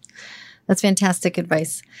 That's fantastic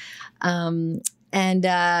advice. I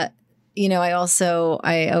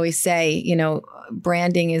always say,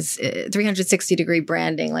 branding is 360-degree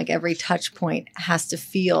branding. Like every touch point has to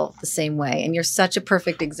feel the same way. And you're such a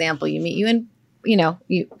perfect example.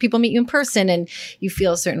 People meet you in person and you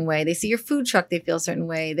feel a certain way. They see your food truck, they feel a certain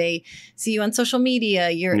way. They see you on social media,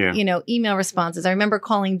 your, email responses. I remember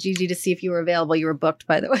calling Gigi to see if you were available. You were booked,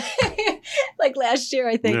 by the way. Like last year,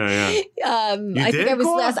 I think. I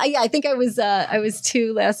think I was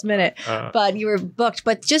too last minute, but you were booked.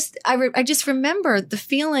 But I just remember the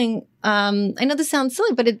feeling. I know this sounds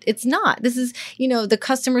silly, but it's not. This is, the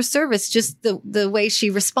customer service, just the way she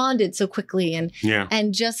responded so quickly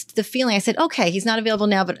and just the feeling. I said, okay, he's not available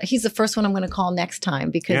now, but he's the first one I'm going to call next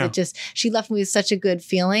time because she left me with such a good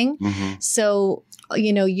feeling. Mm-hmm. So,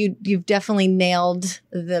 you've definitely nailed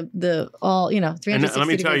the all, 360 And let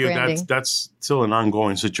me tell you, branding. that's still an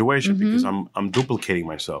ongoing situation because I'm duplicating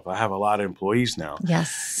myself. I have a lot of employees now.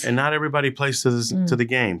 Yes. And not everybody plays to the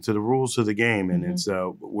game, to the rules of the game. And it's,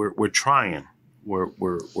 we're trying,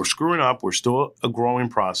 we're screwing up. We're still a growing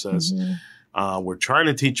process. We're trying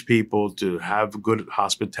to teach people to have good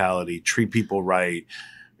hospitality, treat people right,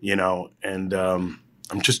 and,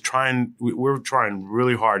 I'm just trying, we're trying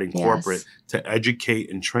really hard in corporate to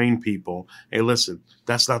educate and train people. Hey, listen,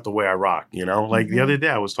 that's not the way I rock, Like the other day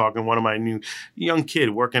I was talking to one of my new young kid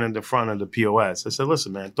working in the front of the POS. I said,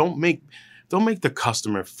 listen, man, don't make the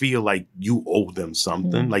customer feel like you owe them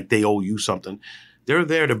something, like they owe you something. They're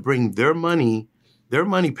there to bring their money. Their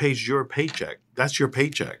money pays your paycheck. That's your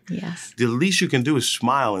paycheck. Yes. The least you can do is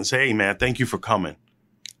smile and say, hey, man, thank you for coming.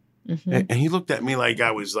 And he looked at me like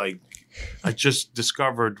I was like, I just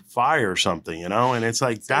discovered fire or something, and it's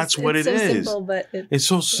like, that's what it is. Simple, but it's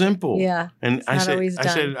so simple. Yeah. And I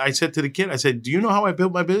said to the kid, I said, do you know how I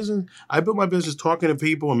built my business? I built my business talking to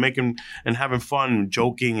people and having fun and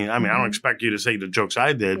joking. And I don't expect you to say the jokes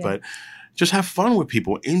I did, but just have fun with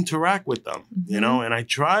people, interact with them, and I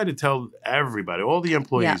try to tell everybody, all the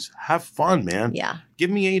employees, have fun, man. Yeah. Give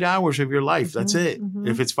me 8 hours of your life. That's it.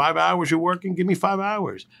 If it's 5 hours you're working, give me 5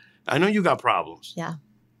 hours. I know you got problems. Yeah.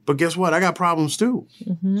 But guess what? I got problems too.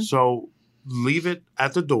 So leave it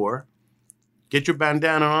at the door. Get your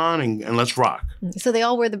bandana on and let's rock. So they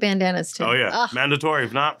all wear the bandanas too. Oh, yeah. Mandatory.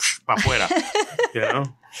 If not, pa fuera.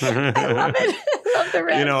 I love it. I love the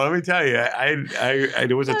red. Let me tell you, I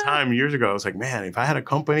there was a time years ago, I was like, man, if I had a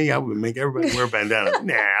company, I would make everybody wear bandanas.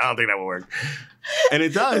 Nah, I don't think that would work. And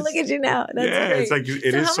it does. Look at you now. That's great. It's like,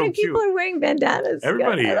 it is so cute. How many people are wearing bandanas?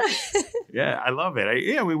 Everybody. I love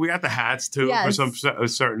it. We got the hats too for a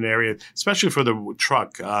certain area, especially for the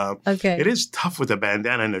truck. Okay. It is tough with the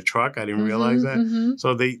bandana in the truck. I didn't realize that.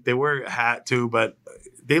 So they wear a hat too, but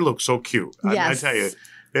they look so cute. I tell you,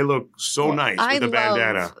 they look so nice with the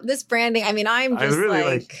bandana. This branding. I mean, I'm just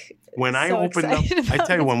when I opened up, I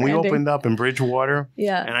tell you, when we opened up in Bridgewater,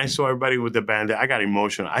 and I saw everybody with the bandana, I got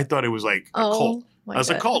emotional. I thought it was like a cult. I was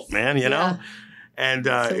a cult, man, And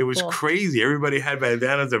it was crazy. Everybody had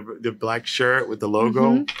bandanas, the black shirt with the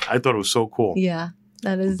logo. I thought it was so cool. Yeah.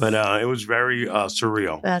 That is. But it was very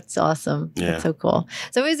surreal. That's awesome. Yeah. That's so cool.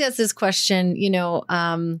 So I always ask this question,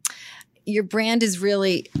 your brand is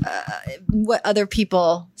really what other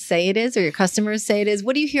people say it is or your customers say it is.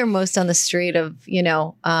 What do you hear most on the street of,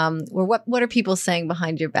 or what are people saying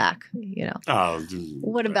behind your back?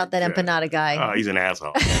 What about that empanada guy? Oh, he's an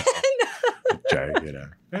asshole.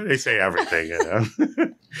 They say everything,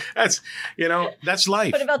 That's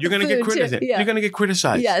life. You're going to get criticized. You're going to get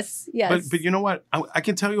criticized. Yes. But you know what? I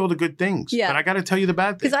can tell you all the good things. Yeah. But I got to tell you the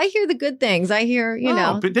bad things. Because I hear the good things. I hear,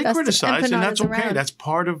 but they criticize, and that's okay. Around. That's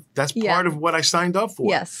part of what I signed up for.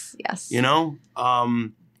 Yes.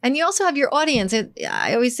 And you also have your audience.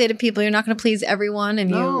 I always say to people, you're not going to please everyone, and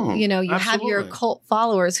you have your cult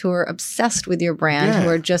followers who are obsessed with your brand, who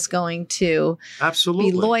are just going to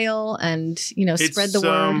be loyal and spread the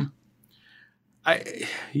word.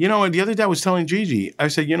 The other day I was telling Gigi, I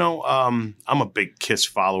said, I'm a big Kiss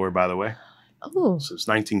follower, by the way. Oh, since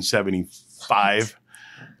 1975.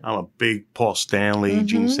 I'm a big Paul Stanley,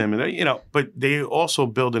 Gene Simmons. But they also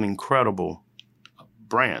build an incredible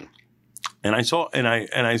brand. And I saw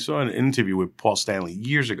an interview with Paul Stanley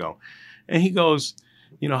years ago, and he goes,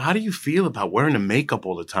 how do you feel about wearing the makeup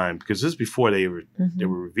all the time? Because this is before they would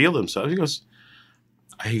reveal themselves. He goes,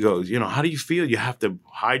 how do you feel? You have to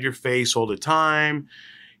hide your face all the time.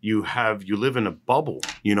 You live in a bubble.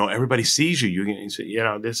 Everybody sees you.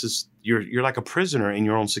 You're like a prisoner in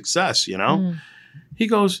your own success. He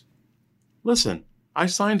goes, listen, I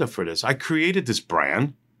signed up for this. I created this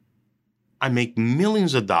brand. I make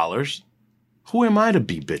millions of dollars. Who am I to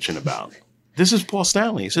be bitching about? This is Paul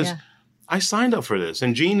Stanley. He says, I signed up for this.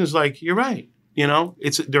 And Gene is like, you're right. You know,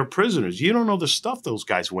 they're prisoners. You don't know the stuff those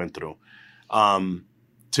guys went through to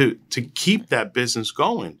keep that business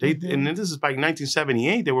going. And this is by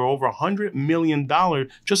 1978. They were over $100 million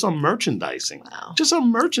just on merchandising. Wow. Just on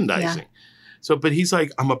merchandising. Yeah. So, but he's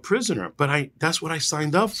like, I'm a prisoner, but that's what I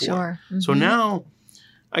signed up for. Sure. So now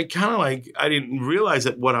I kind of I didn't realize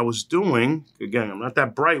that what I was doing, again, I'm not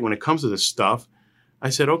that bright when it comes to this stuff.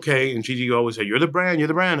 I said, okay. And Gigi always said, you're the brand.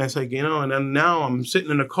 I was like, and then now I'm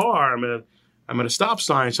sitting in a car. I'm at a stop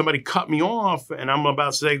sign. Somebody cut me off and I'm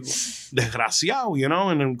about to say, desgraciado,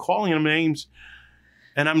 and I'm calling them names.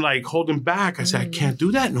 And I'm like holding back. I said, I can't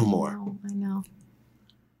do that no more. I know.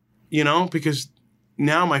 Because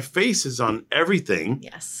now my face is on everything.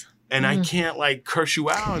 Yes. And I can't curse you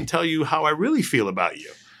out and tell you how I really feel about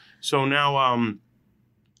you. So now, I'm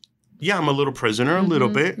a little prisoner, a little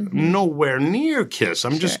bit. Nowhere near Kiss.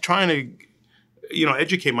 I'm just trying to,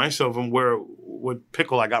 educate myself on what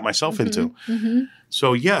pickle I got myself into.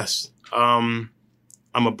 So yes, I'm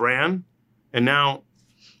a brand, and now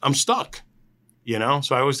I'm stuck.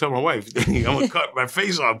 So I always tell my wife, I'm gonna cut my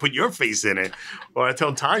face off, put your face in it, or I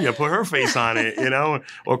tell Tanya, put her face on it,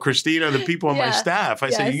 or Christina, the people on my staff. I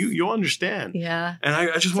say, you'll understand. Yeah. And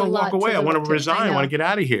I just want to walk away. I want to resign. I want to get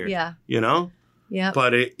out of here. Yeah. Yeah.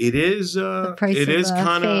 But it is the price it of, is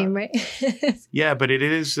kind of fame, right? yeah, but it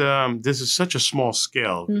is this is such a small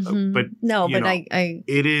scale. But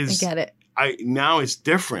it is I get it. Now it's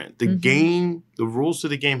different. The game, the rules to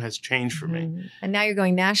the game has changed for me. And now you're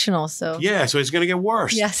going national, so yeah, so it's gonna get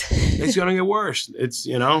worse. Yes. It's gonna get worse. It's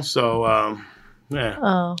so yeah.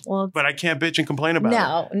 Oh, well. But I can't bitch and complain about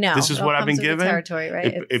it. No. This is what I've been given. Territory,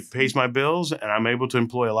 right? It pays my bills, and I'm able to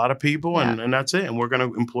employ a lot of people, and that's it. And we're going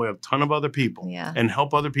to employ a ton of other people and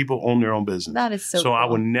help other people own their own business. That is so cool. I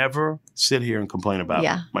will never sit here and complain about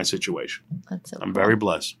my situation. That's so I'm very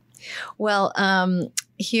blessed. Well,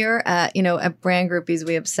 here at Brand Groupies,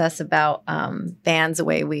 we obsess about bands the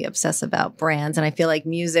way we obsess about brands. And I feel like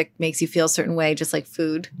music makes you feel a certain way, just like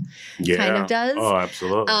food kind of does. Oh,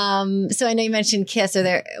 absolutely. So I know you mentioned Kiss.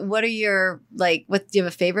 What are your, do you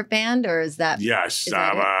have a favorite band, or is that? Yes.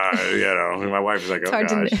 My wife is like, oh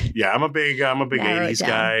gosh. Yeah, I'm a big 80s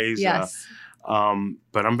guy. Yes.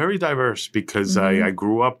 But I'm very diverse because I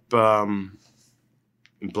grew up in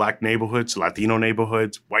Black neighborhoods, Latino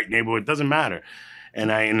neighborhoods, white neighborhood, doesn't matter. And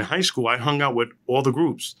in high school, I hung out with all the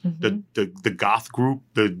groups, the goth group,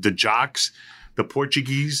 the jocks, the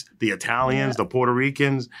Portuguese, the Italians, the Puerto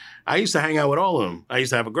Ricans. I used to hang out with all of them. I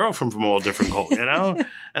used to have a girlfriend from all different cultures, and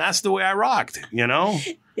that's the way I rocked, Yeah.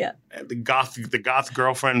 The goth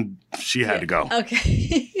girlfriend, she had to go.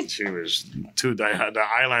 Okay. She was the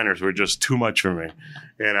eyeliners were just too much for me,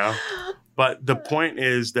 But the point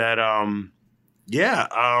is that,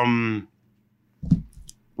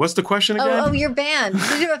 what's the question again? Oh, your band.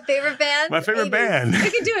 Did you have a favorite band? My favorite 80s. band. We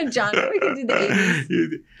can do it, John. We can do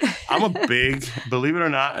the 80s. I'm a big, believe it or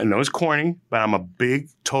not, I know it's corny, but I'm a big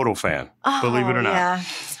Toto fan. Believe it or not.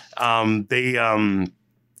 Yeah.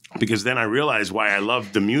 Because then I realized why I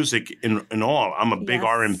love the music in all. I'm a big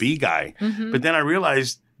R&B guy. But then I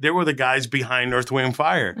realized they were the guys behind Earth, Wind &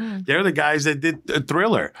 Fire. They're the guys that did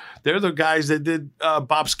Thriller. They're the guys that did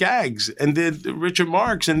Bob Skaggs and did Richard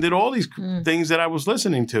Marx and did all these things that I was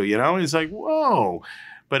listening to, It's like, whoa.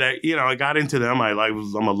 But, I got into them.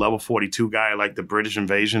 I'm a level 42 guy. I like the British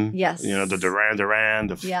Invasion. Yes. The Duran Duran.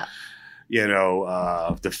 The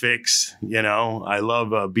Fix. I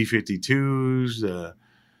love B-52s.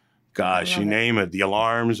 Gosh, you name it. The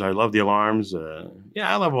Alarms. I love the Alarms.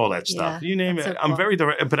 I love all that stuff. You name it. So cool. I'm very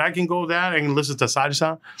direct, but I can go that. I can listen to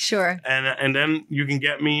salsa. Sure. And then you can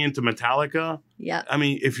get me into Metallica. Yeah. I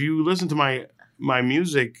mean, if you listen to my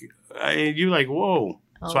music, you're like, whoa.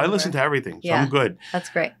 So I listen to everything. So I'm good. That's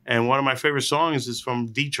great. And one of my favorite songs is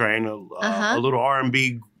from D-Train, a little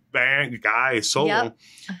R&B band guy, solo. Yep.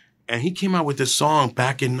 And he came out with this song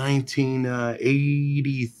back in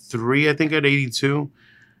 1983, I think, at 82.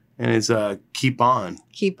 And it's Keep On.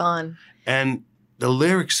 Keep On. And the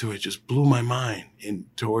lyrics to it just blew my mind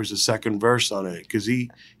towards the second verse on it, because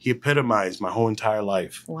he epitomized my whole entire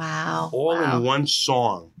life. Wow. All in one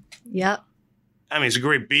song. Yep. I mean, it's a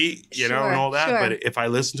great beat, and all that, but if I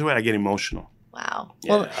listen to it, I get emotional. Wow.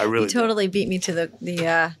 Yeah, well, I really you totally beat me to the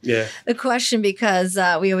question, because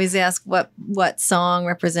we always ask what song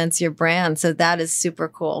represents your brand. So that is super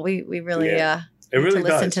cool. We really it really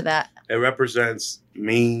listen to that. It represents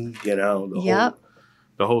me, the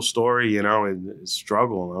whole story, and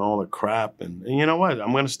struggle and all the crap. And you know what?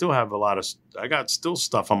 I'm going to still have I got still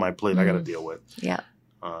stuff on my plate I got to deal with. Yeah.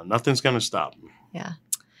 Nothing's going to stop. Yeah.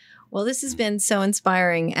 Well, this has been so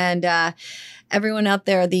inspiring. And everyone out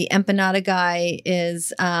there, the Empanada Guy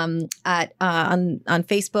is on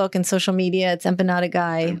Facebook and social media. It's Empanada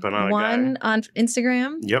Guy Empanada 1 on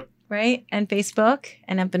Instagram. Yep. Right? And Facebook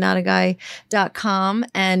and empanadaguy.com.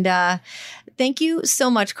 And thank you so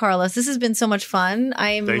much, Carlos. This has been so much fun.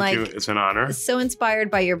 Thank you. It's an honor. So inspired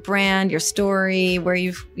by your brand, your story, where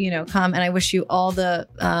you've come. And I wish you all the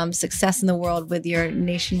success in the world with your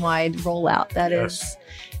nationwide rollout. That is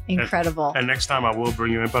incredible. And next time I will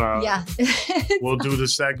bring you empanada. Yeah. We'll do the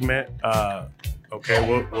segment. Okay,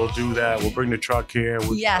 we'll do that. We'll bring the truck here.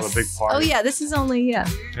 We'll have a big party. Oh, yeah. This is only,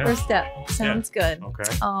 first step. Sounds good. Okay.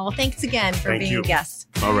 Oh, well, thanks again for being a guest.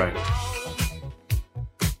 All right.